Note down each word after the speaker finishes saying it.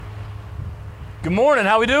Good morning.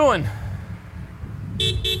 How we doing?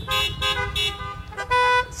 It's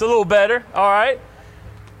a little better. All right.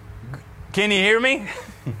 Can you hear me?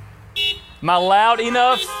 Am I loud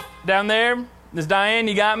enough down there? Miss Diane,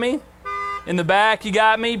 you got me? In the back, you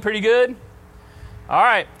got me? Pretty good? All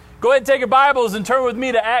right. Go ahead and take your Bibles and turn with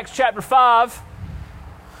me to Acts chapter 5.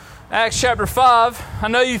 Acts chapter 5. I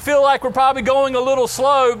know you feel like we're probably going a little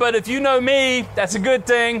slow, but if you know me, that's a good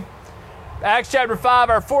thing. Acts chapter 5,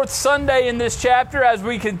 our fourth Sunday in this chapter as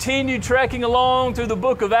we continue trekking along through the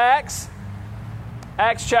book of Acts.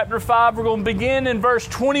 Acts chapter 5, we're going to begin in verse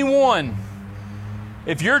 21.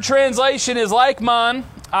 If your translation is like mine,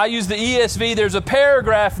 I use the ESV, there's a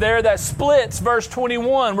paragraph there that splits verse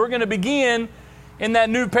 21. We're going to begin in that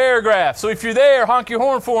new paragraph. So if you're there, honk your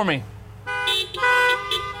horn for me.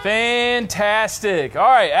 Fantastic. All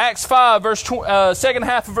right, Acts 5, second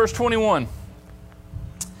half of verse 21.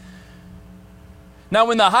 Now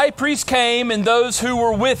when the high priest came and those who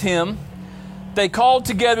were with him, they called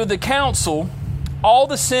together the council, all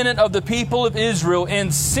the senate of the people of Israel,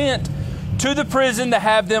 and sent to the prison to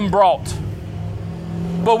have them brought.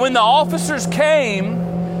 But when the officers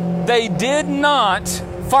came, they did not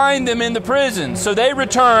find them in the prison. So they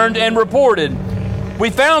returned and reported, "We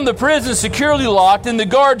found the prison securely locked and the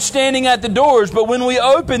guards standing at the doors, but when we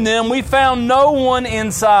opened them, we found no one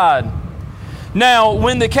inside." Now,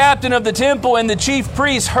 when the captain of the temple and the chief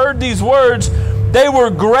priests heard these words, they were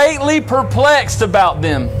greatly perplexed about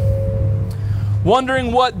them,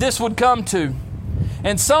 wondering what this would come to.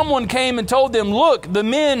 And someone came and told them, "Look, the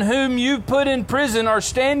men whom you put in prison are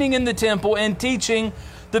standing in the temple and teaching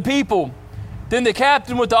the people." Then the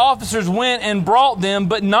captain with the officers went and brought them,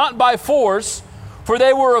 but not by force, for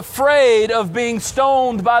they were afraid of being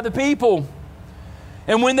stoned by the people.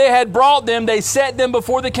 And when they had brought them, they set them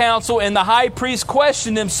before the council, and the high priest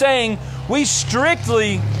questioned them, saying, "We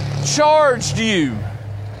strictly charged you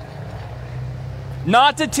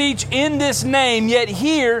not to teach in this name, yet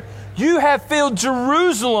here you have filled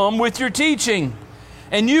Jerusalem with your teaching,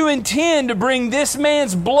 and you intend to bring this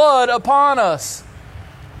man's blood upon us."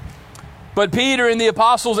 But Peter and the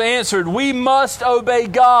apostles answered, "We must obey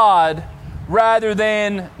God rather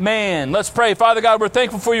than man." Let's pray. Father God, we're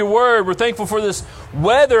thankful for your word. We're thankful for this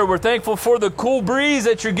weather. We're thankful for the cool breeze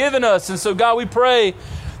that you're giving us. And so, God, we pray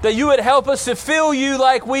that you would help us to feel you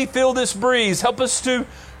like we feel this breeze. Help us to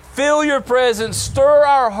feel your presence. Stir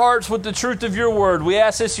our hearts with the truth of your word. We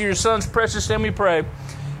ask this in your Son's precious name we pray.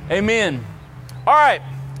 Amen. All right.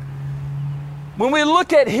 When we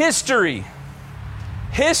look at history,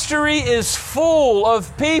 history is full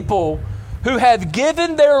of people who have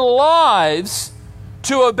given their lives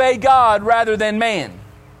to obey God rather than man.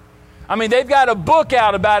 I mean, they've got a book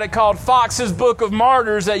out about it called Fox's Book of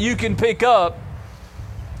Martyrs that you can pick up.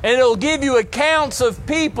 And it'll give you accounts of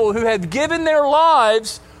people who have given their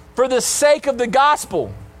lives for the sake of the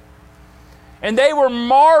gospel. And they were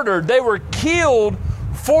martyred. They were killed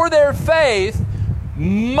for their faith,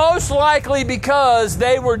 most likely because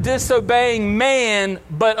they were disobeying man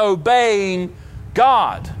but obeying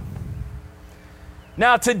God.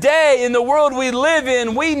 Now today, in the world we live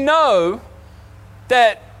in, we know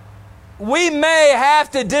that we may have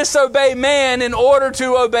to disobey man in order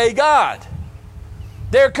to obey God.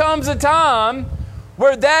 There comes a time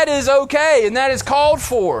where that is okay and that is called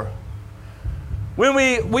for. When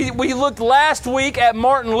we looked last week at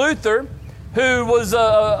Martin Luther, who was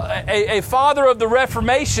a father of the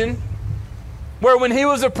Reformation, where when he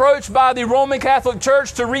was approached by the Roman Catholic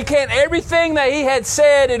Church to recant everything that he had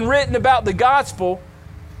said and written about the gospel,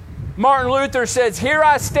 Martin Luther says, "Here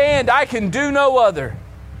I stand, I can do no other."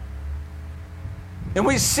 And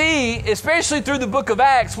we see, especially through the book of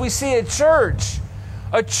Acts, we see a church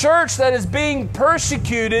that is being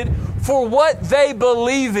persecuted for what they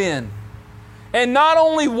believe in. And not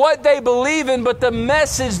only what they believe in, but the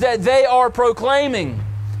message that they are proclaiming.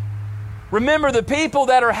 Remember, the people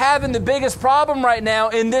that are having the biggest problem right now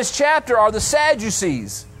in this chapter are the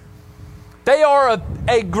Sadducees. They are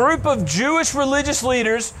a group of Jewish religious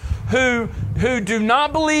leaders who do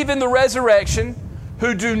not believe in the resurrection,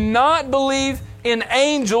 who do not believe in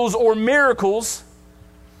angels or miracles.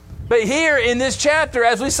 But here in this chapter,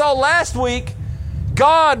 as we saw last week,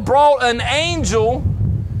 God brought an angel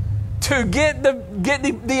to get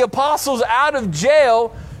the apostles out of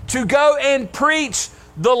jail to go and preach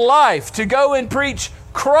the life, to go and preach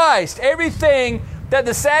Christ. Everything that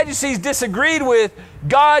the Sadducees disagreed with,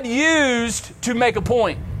 God used to make a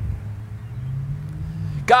point.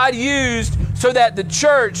 God used so that the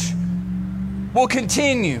church will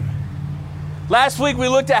continue. Last week we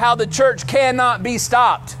looked at how the church cannot be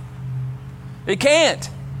stopped. It can't.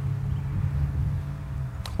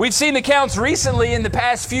 We've seen accounts recently in the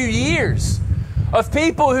past few years of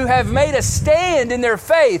people who have made a stand in their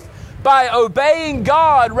faith by obeying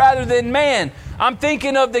God rather than man. I'm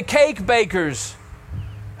thinking of the cake bakers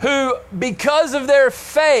who, because of their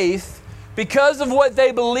faith, because of what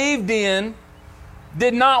they believed in,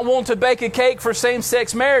 did not want to bake a cake for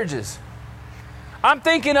same-sex marriages. I'm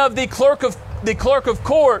thinking of the clerk of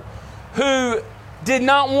court who did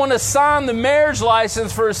not want to sign the marriage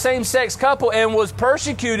license for a same-sex couple and was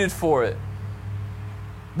persecuted for it.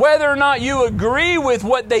 Whether or not you agree with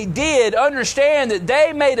what they did, understand that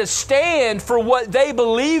they made a stand for what they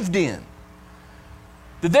believed in.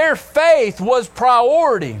 That their faith was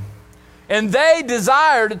priority. And they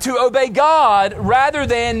desired to obey God rather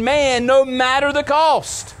than man, no matter the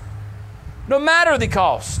cost. No matter the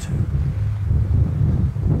cost.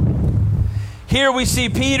 Here we see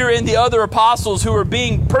Peter and the other apostles who are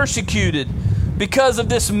being persecuted because of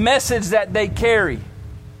this message that they carry.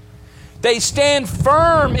 They stand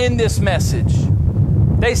firm in this message.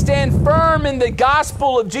 They stand firm in the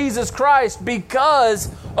gospel of Jesus Christ because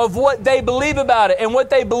of what they believe about it. And what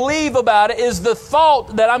they believe about it is the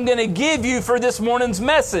thought that I'm going to give you for this morning's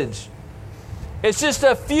message. It's just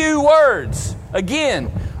a few words. Again,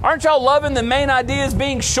 aren't y'all loving the main ideas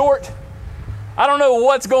being short? I don't know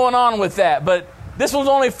what's going on with that, but this one's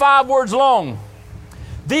only 5 words long.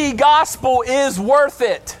 The gospel is worth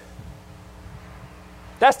it.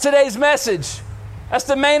 That's today's message. That's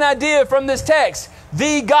the main idea from this text.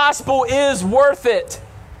 The gospel is worth it.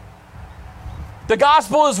 The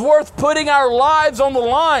gospel is worth putting our lives on the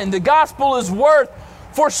line. The gospel is worth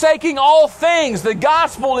forsaking all things. The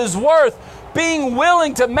gospel is worth being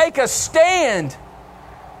willing to make a stand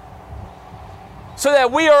so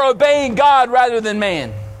that we are obeying God rather than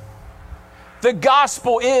man. The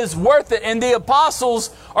gospel is worth it, and the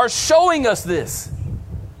apostles are showing us this.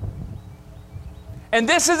 And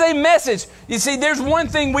this is a message. You see, there's one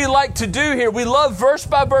thing we like to do here. We love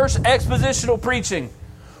verse-by-verse expositional preaching.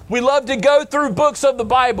 We love to go through books of the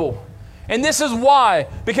Bible. And this is why.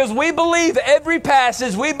 Because we believe every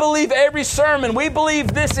passage, we believe every sermon, we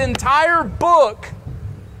believe this entire book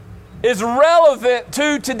is relevant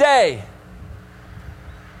to today.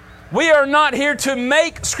 We are not here to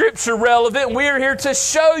make Scripture relevant. We are here to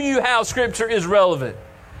show you how Scripture is relevant.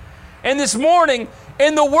 And this morning,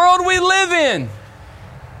 in the world we live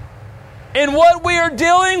in what we are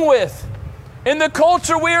dealing with, in the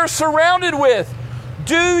culture we are surrounded with,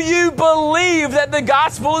 do you believe that the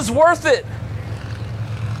gospel is worth it?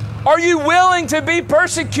 Are you willing to be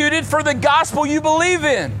persecuted for the gospel you believe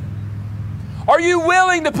in? Are you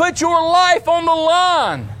willing to put your life on the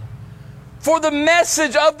line for the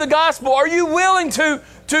message of the gospel? Are you willing to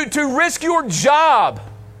risk your job?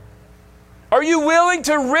 Are you willing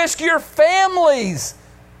to risk your families?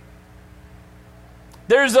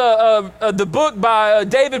 There's the book by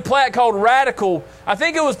David Platt called Radical. I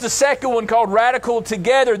think it was the second one called Radical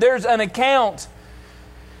Together. There's an account.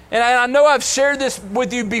 And I know I've shared this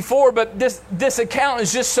with you before, but this account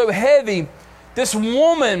is just so heavy. This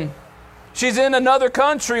woman, she's in another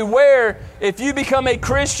country where if you become a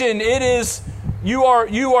Christian, you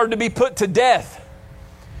are to be put to death.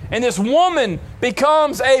 And this woman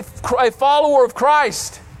becomes a follower of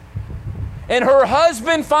Christ. And her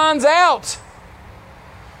husband finds out.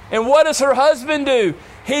 And what does her husband do?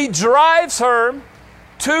 He drives her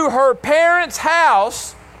to her parents'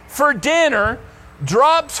 house for dinner,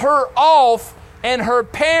 drops her off, and her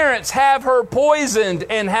parents have her poisoned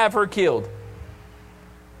and have her killed.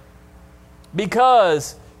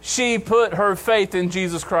 Because she put her faith in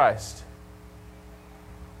Jesus Christ.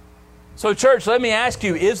 So church, let me ask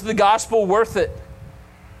you, is the gospel worth it?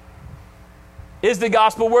 Is the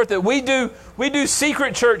gospel worth it? We do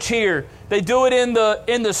secret church here. They do it in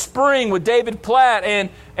the spring with David Platt,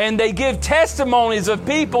 and they give testimonies of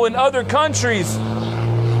people in other countries.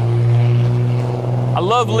 I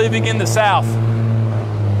love living in the South.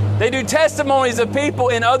 They do testimonies of people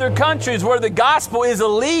in other countries where the gospel is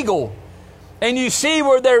illegal. And you see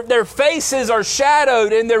where their faces are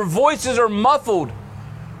shadowed and their voices are muffled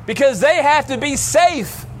because they have to be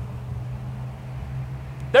safe.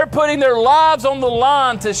 They're putting their lives on the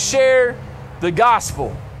line to share the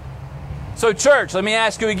gospel. So church, let me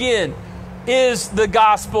ask you again, is the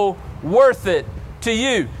gospel worth it to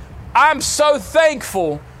you? I'm so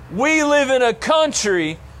thankful we live in a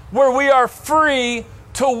country where we are free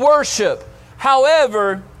to worship.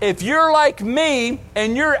 However, if you're like me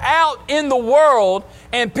and you're out in the world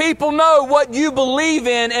and people know what you believe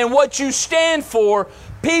in and what you stand for,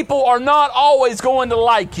 people are not always going to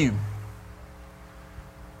like you.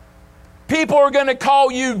 People are going to call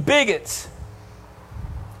you bigots.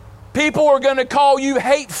 People are going to call you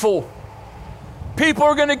hateful. People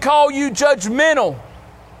are going to call you judgmental.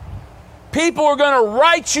 People are going to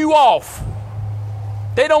write you off.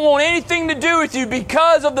 They don't want anything to do with you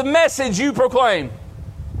because of the message you proclaim.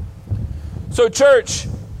 So, church,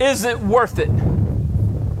 is it worth it?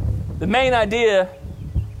 The main idea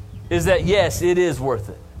is that, yes, it is worth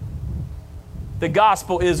it. The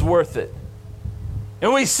gospel is worth it.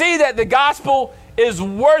 And we see that the gospel is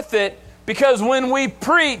worth it because when we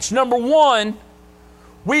preach, number one,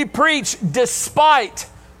 we preach despite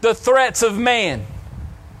the threats of man.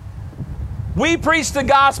 We preach the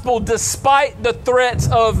gospel despite the threats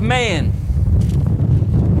of man.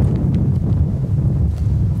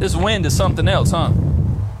 This wind is something else, huh?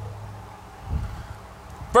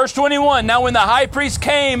 Verse 21, now when the high priest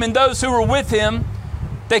came and those who were with him,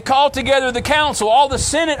 they called together the council, all the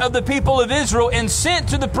senate of the people of Israel, and sent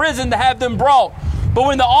to the prison to have them brought. But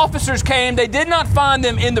when the officers came, they did not find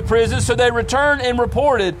them in the prison, so they returned and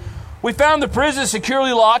reported, we found the prison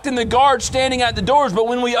securely locked and the guards standing at the doors, but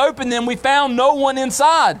when we opened them, we found no one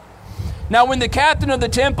inside. Now when the captain of the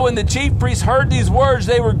temple and the chief priests heard these words,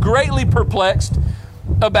 they were greatly perplexed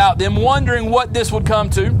about them, wondering what this would come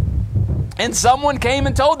to. And someone came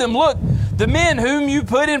and told them, look, the men whom you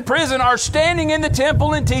put in prison are standing in the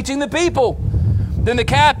temple and teaching the people. Then the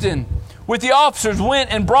captain with the officers went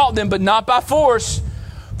and brought them, but not by force,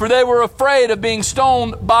 for they were afraid of being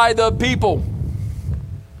stoned by the people.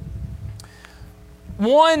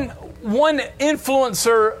 One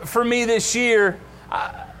influencer for me this year,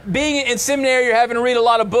 being in seminary, you're having to read a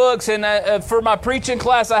lot of books, and for my preaching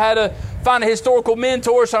class, I had to find a historical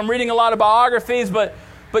mentor, so I'm reading a lot of biographies, but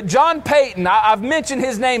John Paton, I've mentioned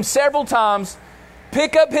his name several times.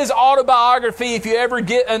 Pick up his autobiography if you ever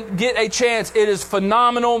get a chance. It is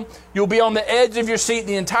phenomenal. You'll be on the edge of your seat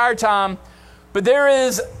the entire time. But there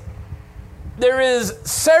is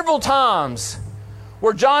several times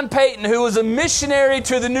where John Paton, who was a missionary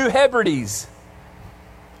to the New Hebrides,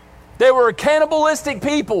 they were a cannibalistic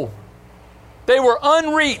people. They were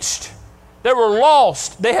unreached. They were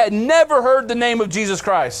lost. They had never heard the name of Jesus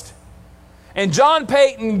Christ. And John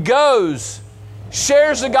Paton goes,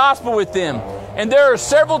 shares the gospel with them. And there are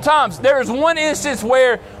several times. There is one instance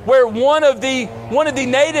where one of the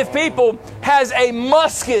native people has a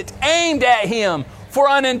musket aimed at him for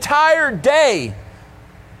an entire day,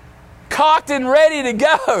 cocked and ready to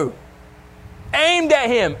go, aimed at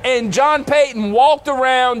him. And John Paton walked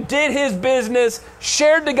around, did his business,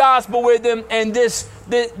 shared the gospel with them, and this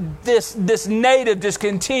native just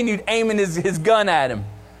continued aiming his gun at him,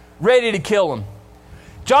 ready to kill him.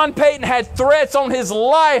 John Paton had threats on his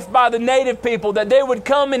life by the native people that they would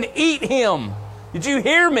come and eat him. Did you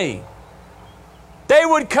hear me? They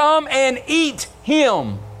would come and eat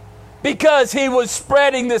him because he was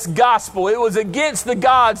spreading this gospel. It was against the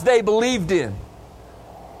gods they believed in.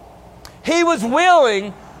 He was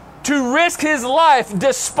willing to risk his life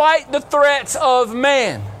despite the threats of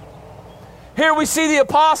man. Here we see the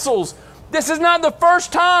apostles. This is not the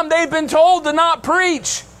first time they've been told to not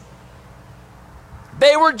preach.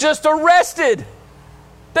 They were just arrested.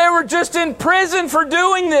 They were just in prison for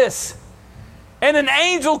doing this. And an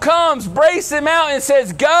angel comes, breaks them out, and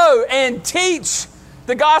says, go and teach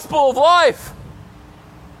the gospel of life.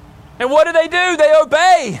 And what do? They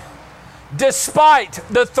obey despite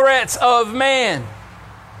the threats of man.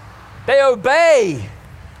 They obey.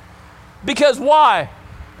 Because why?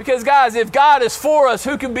 Because, guys, if God is for us,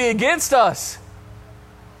 who can be against us?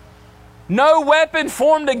 No weapon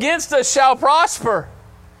formed against us shall prosper.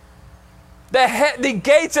 The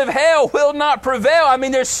gates of hell will not prevail. I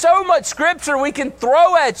mean, there's so much scripture we can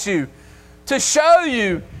throw at you to show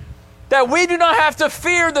you that we do not have to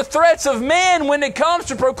fear the threats of man when it comes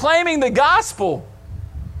to proclaiming the gospel.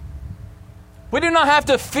 We do not have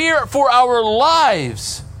to fear for our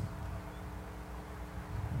lives.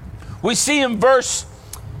 We see in verse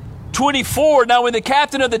 24, now when the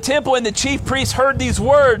captain of the temple and the chief priests heard these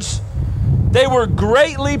words, they were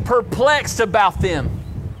greatly perplexed about them.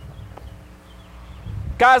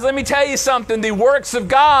 Guys, let me tell you something. The works of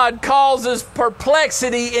God causes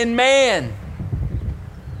perplexity in man.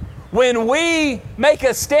 When we make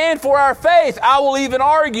a stand for our faith, I will even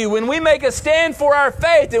argue, when we make a stand for our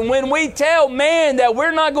faith and when we tell man that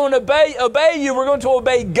we're not going to obey you, we're going to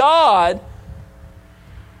obey God,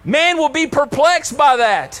 man will be perplexed by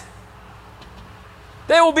that.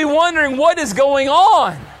 They will be wondering what is going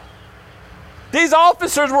on. These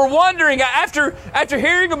officers were wondering, after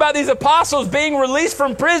hearing about these apostles being released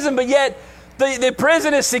from prison, but yet the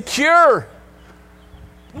prison is secure.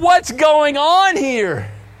 What's going on here?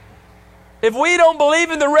 If we don't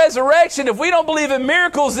believe in the resurrection, if we don't believe in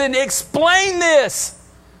miracles, then explain this.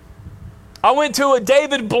 I went to a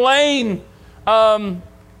David Blaine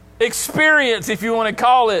experience, if you want to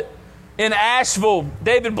call it, in Asheville.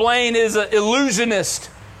 David Blaine is an illusionist,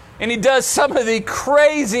 and he does some of the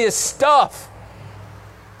craziest stuff.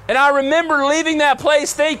 And I remember leaving that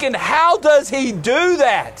place thinking, how does he do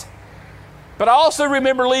that? But I also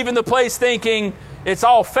remember leaving the place thinking, it's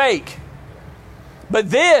all fake. But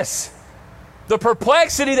the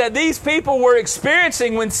perplexity that these people were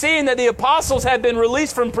experiencing when seeing that the apostles had been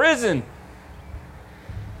released from prison,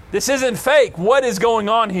 this isn't fake. What is going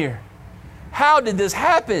on here? How did this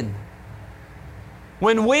happen?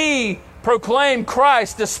 When we proclaim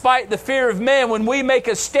Christ despite the fear of man, when we make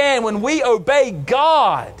a stand, when we obey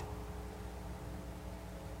God,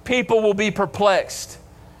 people will be perplexed.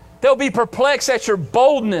 They'll be perplexed at your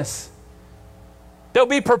boldness. They'll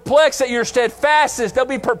be perplexed at your steadfastness. They'll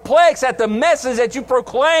be perplexed at the message that you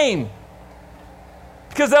proclaim.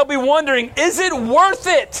 Because they'll be wondering, is it worth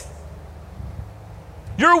it?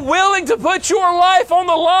 You're willing to put your life on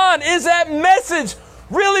the line. Is that message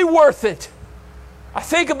really worth it?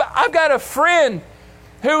 I've got a friend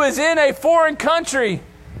who is in a foreign country.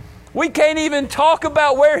 We can't even talk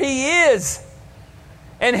about where he is.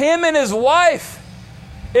 And him and his wife,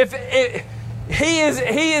 he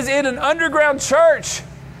is in an underground church.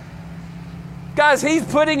 Guys, he's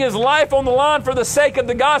putting his life on the line for the sake of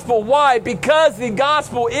the gospel. Why? Because the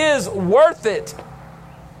gospel is worth it.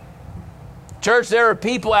 Church, there are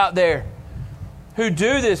people out there who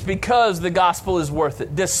do this because the gospel is worth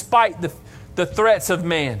it, despite the threats of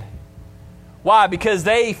man. Why? Because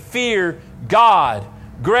they fear God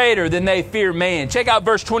greater than they fear man. Check out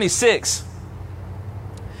verse 26.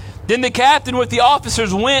 Then the captain with the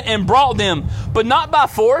officers went and brought them, but not by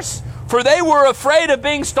force, for they were afraid of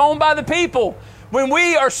being stoned by the people. When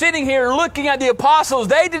we are sitting here looking at the apostles,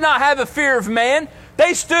 they did not have a fear of man.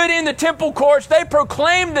 They stood in the temple courts. They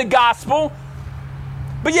proclaimed the gospel.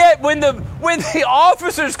 But yet when the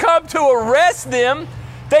officers come to arrest them,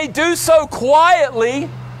 they do so quietly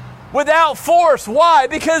without force. Why?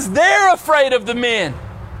 Because they're afraid of the men.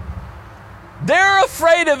 They're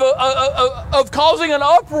afraid of causing an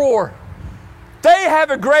uproar. They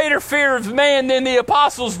have a greater fear of man than the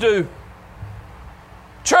apostles do.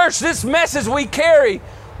 Church, this message we carry,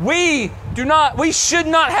 we should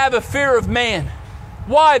not have a fear of man.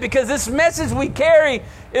 Why? Because this message we carry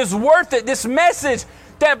is worth it. This message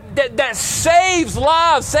that saves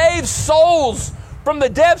lives, saves souls from the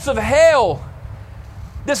depths of hell.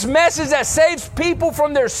 This message that saves people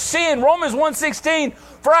from their sin. Romans 1:16,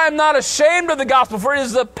 for I am not ashamed of the gospel, for it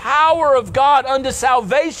is the power of God unto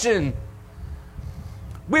salvation.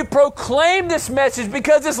 We proclaim this message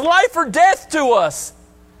because it's life or death to us.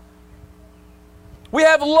 We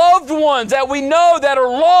have loved ones that we know that are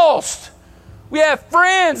lost. We have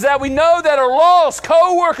friends that we know that are lost,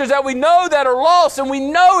 co-workers that we know that are lost, and we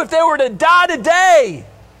know if they were to die today,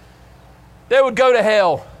 they would go to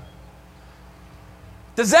hell.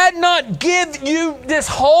 Does that not give you this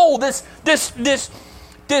hole, this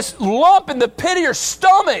lump in the pit of your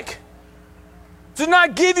stomach? Does it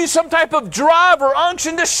not give you some type of drive or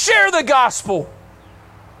unction to share the gospel?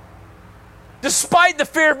 Despite the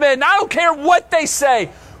fear of men, I don't care what they say.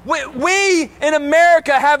 We in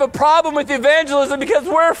America have a problem with evangelism because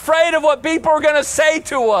we're afraid of what people are going to say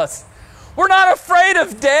to us. We're not afraid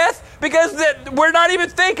of death because we're not even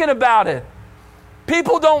thinking about it.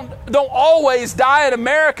 People don't always die in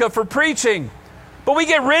America for preaching, but we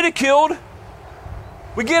get ridiculed.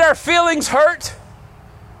 We get our feelings hurt.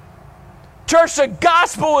 Church, the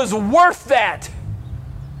gospel is worth that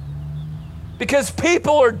because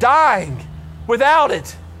people are dying without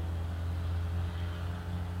it.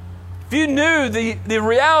 If you knew the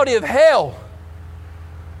reality of hell,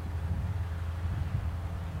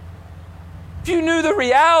 if you knew the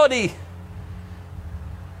reality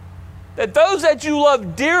that those that you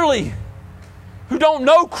love dearly who don't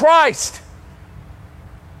know Christ,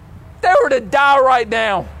 they were to die right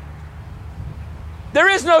now. There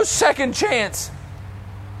is no second chance.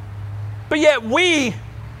 But yet we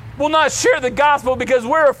will not share the gospel because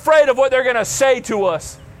we're afraid of what they're going to say to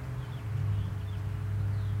us.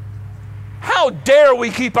 How dare we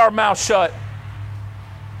keep our mouth shut?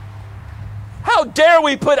 How dare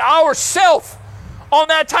we put ourselves on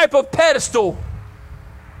that type of pedestal?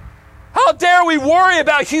 How dare we worry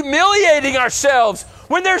about humiliating ourselves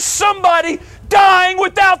when there's somebody dying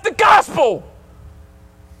without the gospel?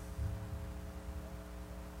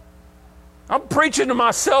 I'm preaching to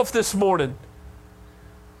myself this morning.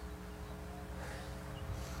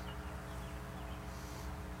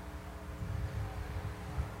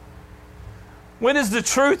 When is the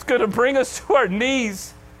truth going to bring us to our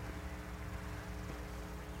knees?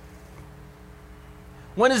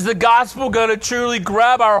 When is the gospel going to truly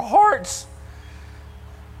grab our hearts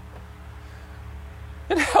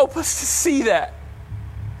and help us to see that?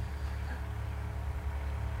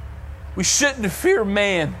 We shouldn't fear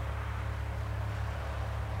man.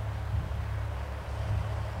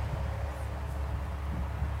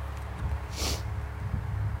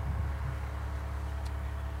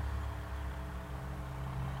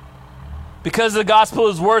 Because the gospel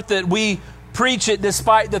is worth it, we preach it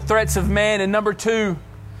despite the threats of man. And number two,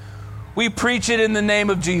 we preach it in the name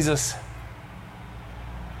of Jesus.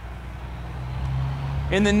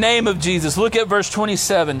 In the name of Jesus. Look at verse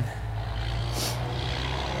 27.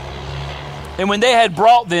 And when they had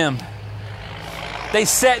brought them, they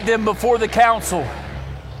set them before the council.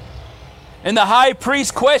 And the high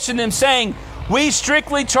priest questioned them, saying, "We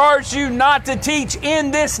strictly charge you not to teach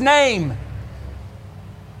in this name.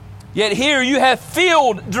 Yet here you have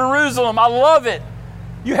filled Jerusalem." I love it.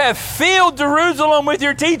 You have filled Jerusalem with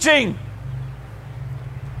your teaching.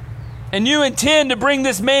 "And you intend to bring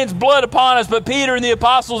this man's blood upon us." But Peter and the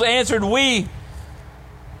apostles answered, "We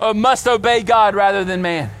must obey God rather than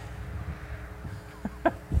man."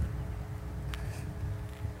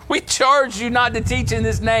 We charge you not to teach in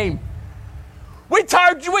this name. We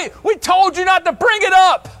told you not to bring it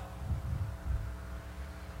up.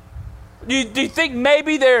 Do you think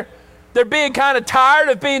maybe they're being kind of tired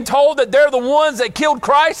of being told that they're the ones that killed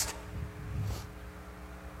Christ?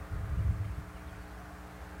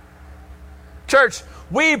 Church,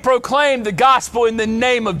 we proclaim the gospel in the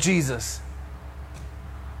name of Jesus.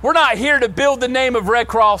 We're not here to build the name of Red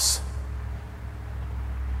Cross.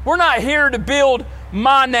 We're not here to build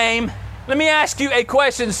my name. Let me ask you a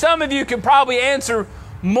question. Some of you can probably answer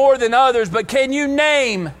more than others, but can you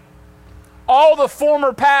name all the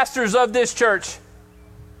former pastors of this church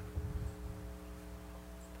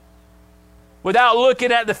without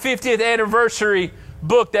looking at the 50th anniversary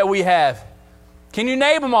book that we have? Can you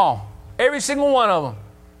name them all? Every single one of them?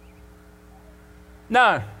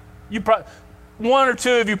 No. One or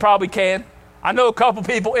two of you probably can. I know a couple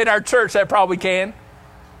people in our church that probably can.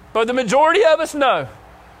 But the majority of us, no.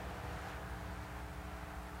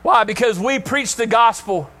 Why? Because we preach the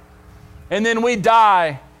gospel, and then we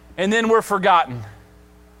die, and then we're forgotten.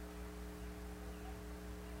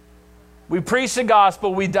 We preach the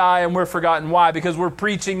gospel, we die, and we're forgotten. Why? Because we're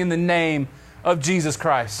preaching in the name of Jesus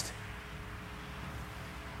Christ.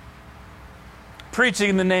 Preaching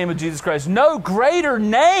in the name of Jesus Christ. No greater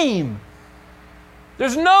name.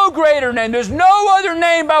 There's no greater name. There's no other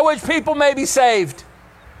name by which people may be saved.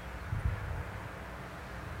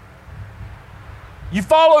 You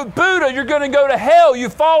follow Buddha, you're going to go to hell. You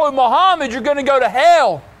follow Muhammad, you're going to go to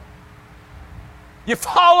hell. You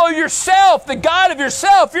follow yourself, the God of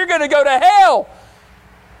yourself, you're going to go to hell.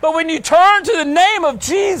 But when you turn to the name of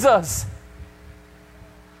Jesus,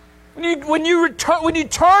 when you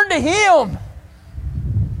turn to Him,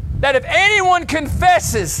 that if anyone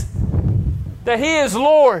confesses that He is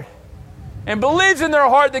Lord and believes in their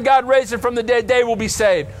heart that God raised Him from the dead, they will be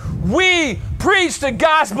saved. We preach the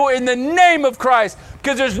gospel in the name of Christ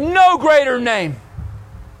because there's no greater name.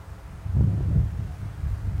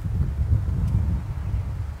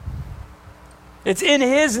 It's in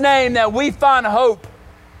His name that we find hope.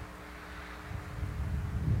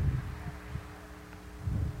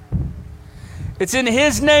 It's in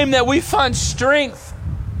His name that we find strength.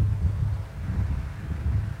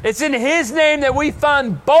 It's in His name that we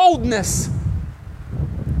find boldness.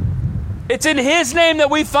 It's in His name that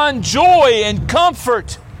we find joy and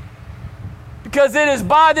comfort. Because it is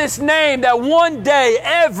by this name that one day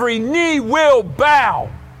every knee will bow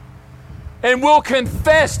and will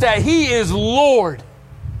confess that He is Lord.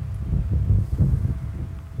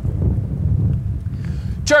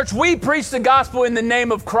 Church, we preach the gospel in the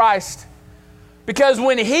name of Christ because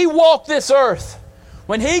when He walked this earth,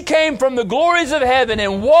 when He came from the glories of heaven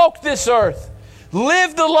and walked this earth,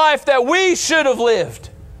 lived the life that we should have lived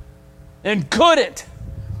and couldn't,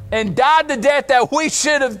 and died the death that we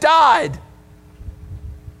should have died,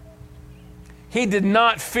 He did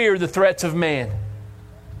not fear the threats of man.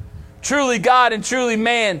 Truly God and truly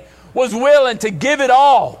man was willing to give it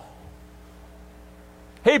all.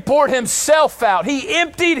 He poured Himself out. He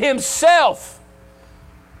emptied Himself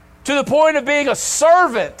to the point of being a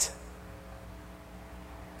servant,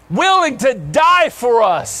 willing to die for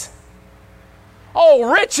us.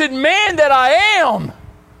 Oh, wretched man that I am!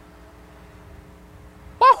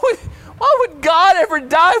 Why would God ever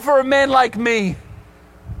die for a man like me?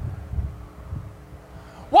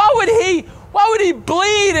 Why would He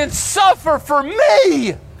bleed and suffer for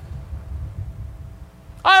me?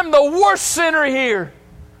 I'm the worst sinner here.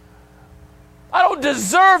 I don't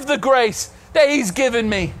deserve the grace that He's given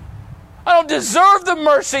me. I don't deserve the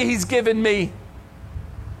mercy He's given me.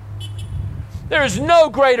 There is no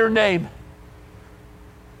greater name.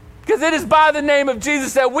 Because it is by the name of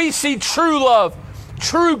Jesus that we see true love,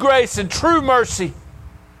 true grace, and true mercy.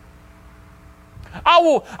 I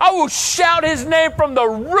will shout His name from the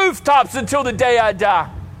rooftops until the day I die.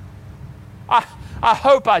 I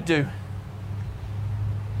hope I do.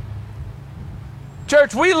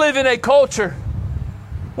 Church, we live in a culture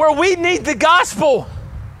where we need the gospel.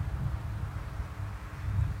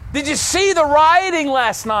 Did you see the rioting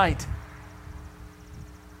last night?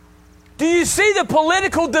 Do you see the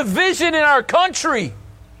political division in our country?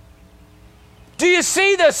 Do you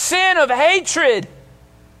see the sin of hatred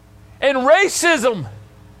and racism?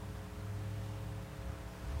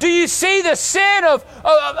 Do you see the sin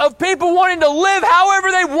of people wanting to live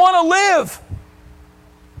however they want to live?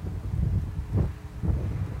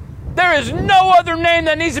 There is no other name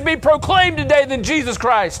that needs to be proclaimed today than Jesus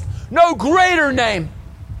Christ. No greater name.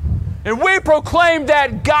 And we proclaim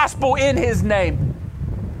that gospel in His name.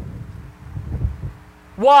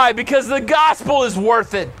 Why? Because the gospel is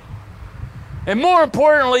worth it. And more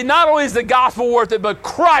importantly, not only is the gospel worth it, but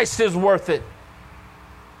Christ is worth it.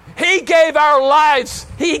 He gave our lives.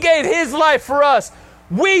 He gave His life for us.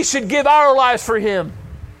 We should give our lives for Him.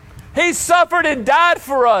 He suffered and died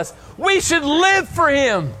for us. We should live for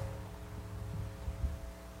Him.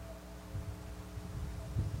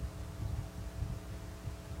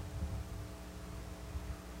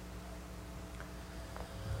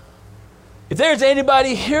 If there's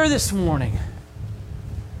anybody here this morning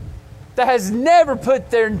that has never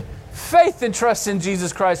put their faith and trust in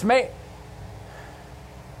Jesus Christ, may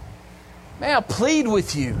I plead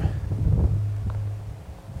with you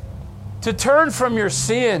to turn from your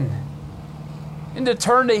sin and to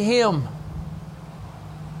turn to Him.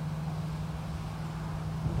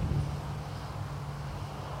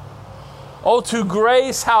 Oh, to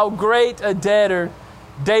grace, how great a debtor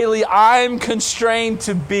daily I'm constrained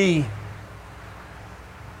to be.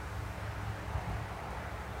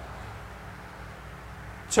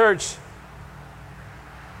 Church,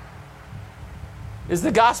 is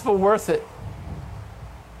the gospel worth it?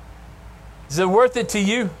 Is it worth it to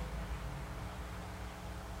you?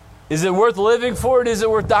 Is it worth living for it? Is it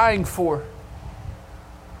worth dying for?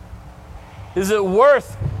 Is it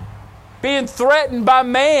worth being threatened by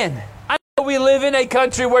man? I know we live in a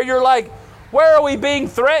country where you're like, where are we being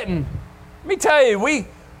threatened? Let me tell you, we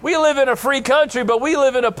live in a free country, but we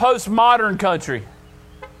live in a postmodern country.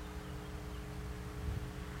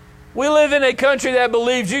 We live in a country that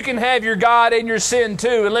believes you can have your God and your sin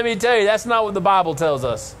too. And let me tell you, that's not what the Bible tells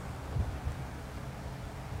us.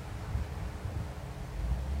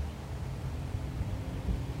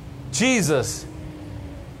 Jesus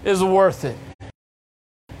is worth it.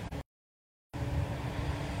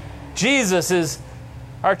 Jesus is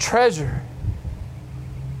our treasure.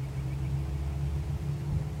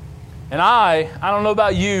 And I don't know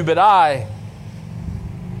about you, but I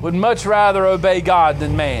would much rather obey God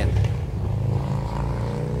than man.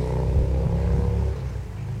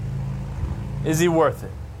 Is He worth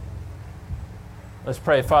it? Let's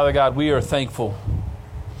pray. Father God, we are thankful.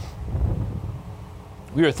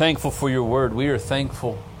 We are thankful for your word. We are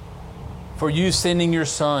thankful for you sending your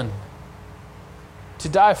Son to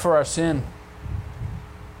die for our sin.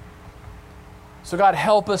 So God,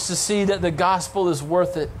 help us to see that the gospel is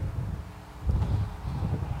worth it.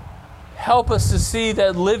 Help us to see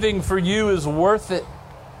that living for you is worth it.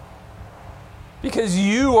 Because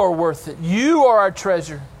you are worth it. You are our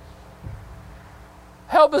treasure.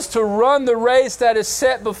 Help us to run the race that is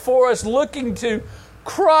set before us, looking to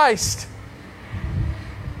Christ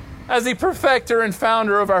as the perfecter and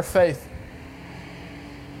founder of our faith.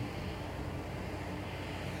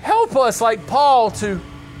 Help us, like Paul, to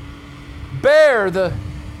bear the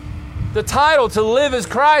title to live as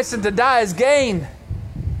Christ and to die as gain.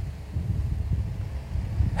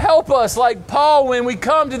 Help us, like Paul, when we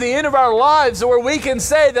come to the end of our lives, where we can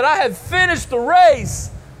say that I have finished the race,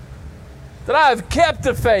 that I have kept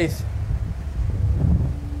the faith.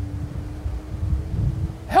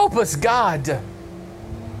 Help us, God,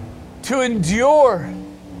 to endure,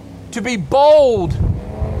 to be bold,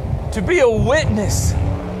 to be a witness.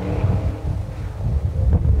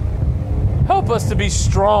 Help us to be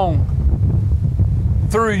strong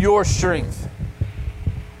through your strength.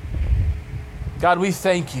 God, we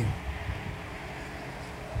thank you.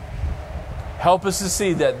 Help us to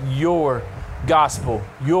see that your gospel,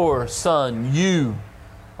 your Son, you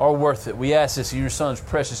are worth it. We ask this in your Son's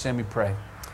precious name we pray.